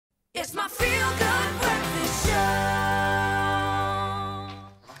It's my feel-good breakfast show.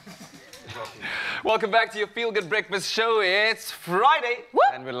 Welcome back to your Feel Good Breakfast Show. It's Friday,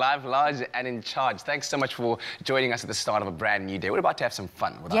 and we're live, large, and in charge. Thanks so much for joining us at the start of a brand new day. We're about to have some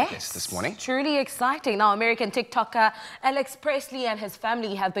fun with our guests this morning. Truly exciting. Now, American TikToker Expresso and his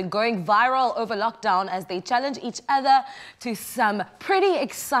family have been going viral over lockdown as they challenge each other to some pretty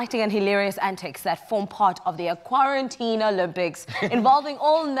exciting and hilarious antics that form part of their quarantine Olympics, involving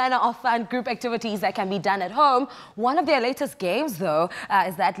all manner of fun group activities that can be done at home. One of their latest games, though,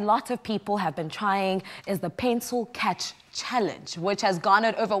 is that lots of people have been trying is the pencil catch challenge, which has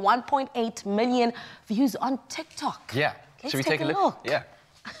garnered over 1.8 million views on TikTok. Yeah. Let's Should we take a look? Yeah.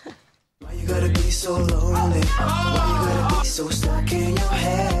 Why you gotta be so lonely? Why you gotta be so stuck in your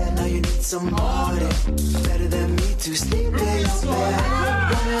head? Now you need somebody better than me to sleep in your bed.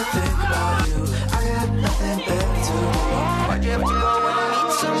 Wanna think about you, I got nothing better to do. Why'd you have to go when I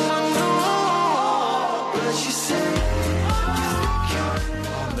need someone new? But you say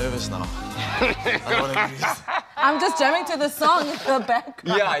I'm nervous now. I don't want to do this. I'm just jamming to the song in the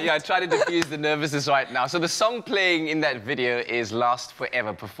background. Yeah, try to diffuse the nervousness right now. So the song playing in that video is Last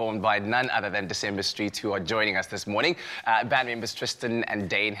Forever, performed by none other than December Street, who are joining us this morning. Band members Tristan and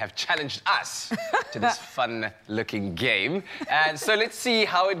Dane have challenged us to this fun-looking game. And so let's see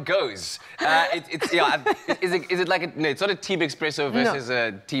how it goes. Is it like a... No, it's not a Team Expresso versus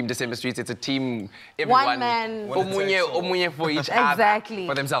a Team December Street. It's a team... Everyone, one man. Omunye for each Exactly.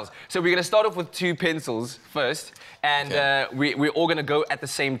 for themselves. So we're going to start off with 2 pencils first. And we're all going to go at the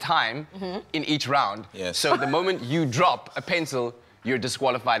same time in each round. Yes. So the moment you drop a pencil, you're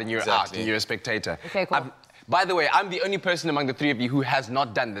disqualified and you're out and you're a spectator. Okay, cool. By the way, I'm the only person among the 3 of you who has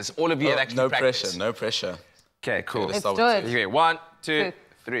not done this. All of you have actually practiced. No pressure. Okay, cool. Let's do it. Okay, 1, 2,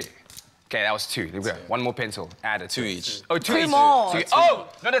 3. Okay, that was 2. There we go. 1 more pencil. Add it. 2 each. Oh, 2 2 each. more. Oh!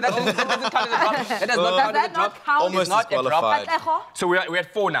 No, that doesn't count as a drop. That does not count as a drop. Does that not count? Almost Not a drop. disqualified. So we're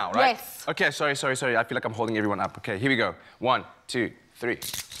at 4 now, right? Yes. Okay, sorry. I feel like I'm holding everyone up. Okay, here we go. 1, 2, 3.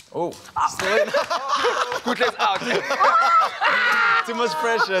 Oh. Kutle's out. Too much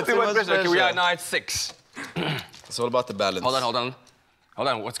pressure. Too much pressure. Okay, we are now at 6. It's all about the balance. Hold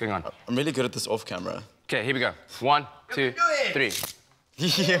on. What's going on? I'm really good at this off camera. Okay, here we go. 1, 2, 3.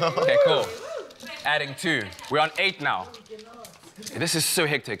 Yeah. Okay, cool. Adding 2. We're on 8 now. This is so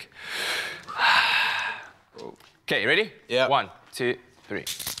hectic. Okay, ready? Yeah. 1, 2, 3.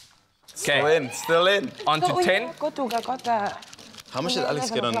 Still in. On to 10. How much did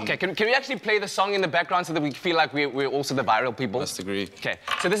Alex get on? Okay, can we actually play the song in the background so that we feel like we're also the viral people? Must agree. Okay,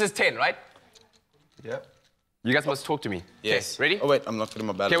 so this is 10, right? Yep. You guys must talk to me. Yes. Okay, ready? Oh, wait, I'm not getting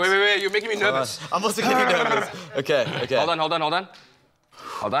my balance. Okay, wait. You're making me nervous. I'm also getting nervous. Okay.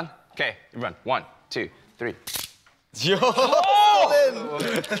 Hold on. Okay, everyone. 1, 2, 3. Yo!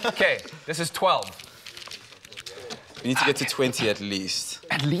 Okay, this is 12. We need to get to 20 at least.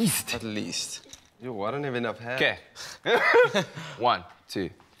 At least. At least. Yo, I don't have enough hair. Okay. 1, 2,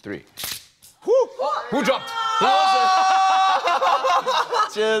 3. Woo! Who dropped?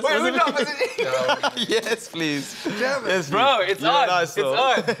 Cheers. Wait, who dropped? Was it? Yes, please. Damn it. Yes, Bro, please. it's You're on. nice, It's though.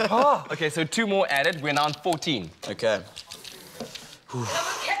 on. Okay, so 2 more added. We're now on 14. Okay.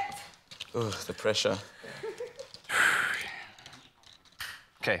 Ugh, the pressure.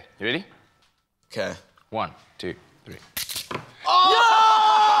 Okay, you ready? Okay. 1, 2, 3.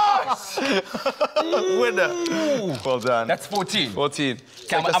 Winner. Well done. That's 14. 14.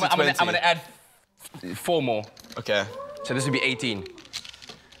 Okay, I'm gonna add 4 more. Okay. So this would be 18.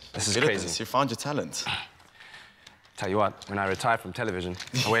 This is Good at crazy. this. You found your talent. Tell you what, when I retire from television...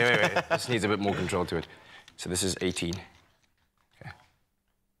 Oh, wait. This needs a bit more control to it. So this is 18. Okay.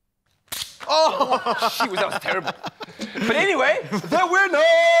 Oh! That was terrible. But anyway, the winner!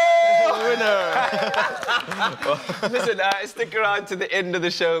 Listen, stick around to the end of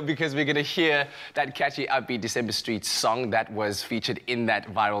the show because we're going to hear that catchy, upbeat December Street song that was featured in that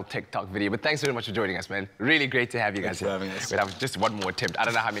viral TikTok video. But thanks very much for joining us, man. Really great to have you guys Thanks for having us. Wait, I have just 1 more attempt. I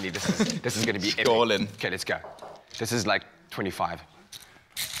don't know how many this is. This is going to be epic. Go all in. Okay, let's go. This is like 25.